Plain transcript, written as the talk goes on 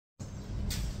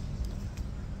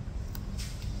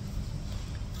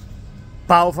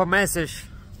powerful message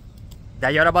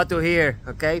that you're about to hear,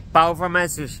 okay? Powerful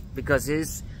message, because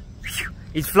it's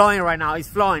flowing right now. It's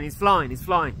flowing.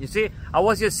 You see, I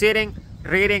was just sitting,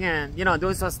 reading, and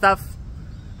doing some stuff,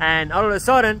 and all of a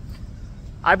sudden,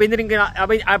 I've been drinking.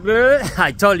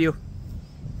 I told you,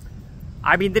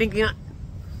 I've been drinking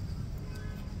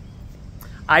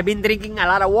a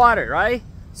lot of water, right?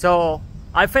 So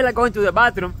I felt like going to the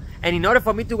bathroom, and in order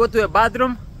for me to go to the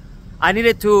bathroom, I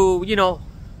needed to,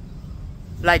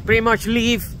 like pretty much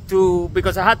leave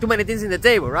because I had too many things in the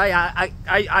table, right?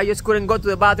 I just couldn't go to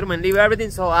the bathroom and leave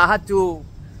everything, so I had to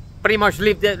pretty much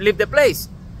leave the place.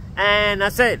 And I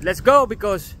said, let's go,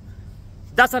 because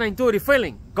that's an intuitive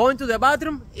feeling. Going to the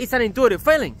bathroom is an intuitive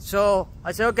feeling. So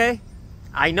I said, okay,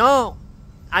 I know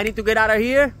I need to get out of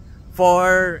here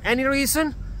for any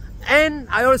reason, and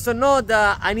I also know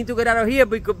that I need to get out of here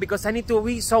because I need to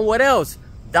be somewhere else.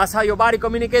 That's how your body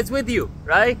communicates with you,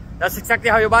 right? That's exactly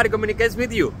how your body communicates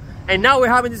with you. And now we're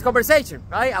having this conversation,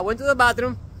 right? I went to the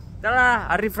bathroom,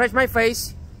 I refreshed my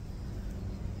face,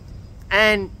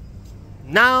 and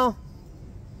now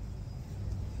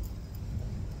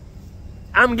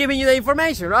I'm giving you the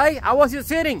information, right? I was just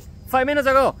sitting 5 minutes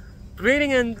ago,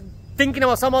 reading and thinking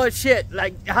about some other shit,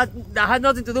 like that had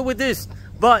nothing to do with this,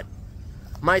 but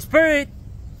my spirit,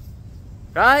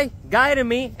 right, guided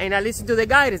me, and I listened to the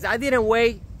guidance. I didn't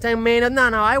wait 10 minutes.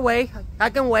 No, I wait. I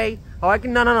can wait. Or I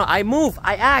can, no. I move.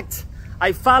 I act.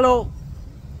 I follow.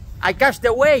 I catch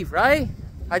the wave, right?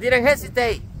 I didn't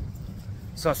hesitate.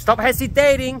 So stop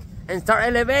hesitating and start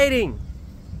elevating.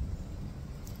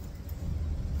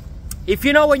 If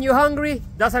you know when you're hungry,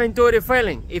 that's an intuitive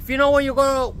feeling. If you know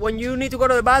when you need to go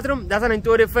to the bathroom, that's an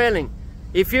intuitive feeling.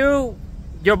 If your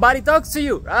body talks to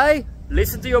you, right?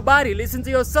 Listen to your body. Listen to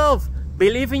yourself.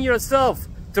 Believe in yourself,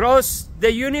 trust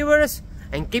the universe,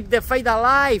 and keep the faith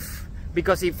alive.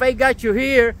 Because if faith got you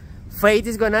here, faith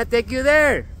is gonna take you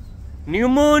there. New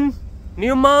moon,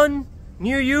 new month,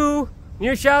 new you,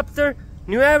 new chapter,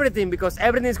 new everything. Because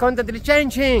everything is constantly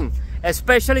changing,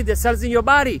 especially the cells in your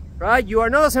body, right? You are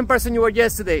not the same person you were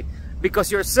yesterday,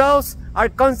 because your cells are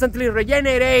constantly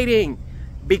regenerating.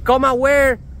 Become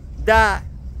aware that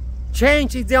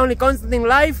change is the only constant in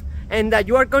life, and that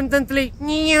you are constantly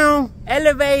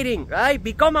elevating, right?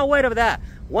 Become aware of that.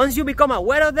 Once you become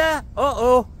aware of that,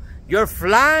 you're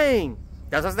flying.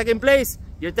 That's what's taking place.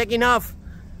 You're taking off.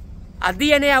 A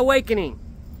DNA awakening.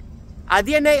 A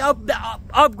DNA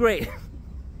upgrade.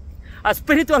 A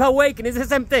spiritual awakening. It's the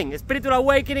same thing. A spiritual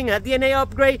awakening, a DNA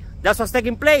upgrade. That's what's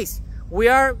taking place. We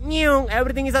are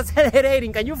everything is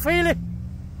accelerating. Can you feel it?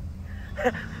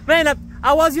 Man,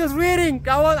 I was just reading.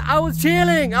 I was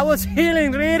chilling. I was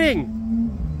healing, reading.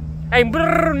 And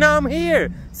now I'm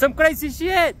here. Some crazy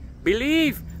shit.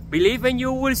 Believe and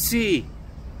you will see.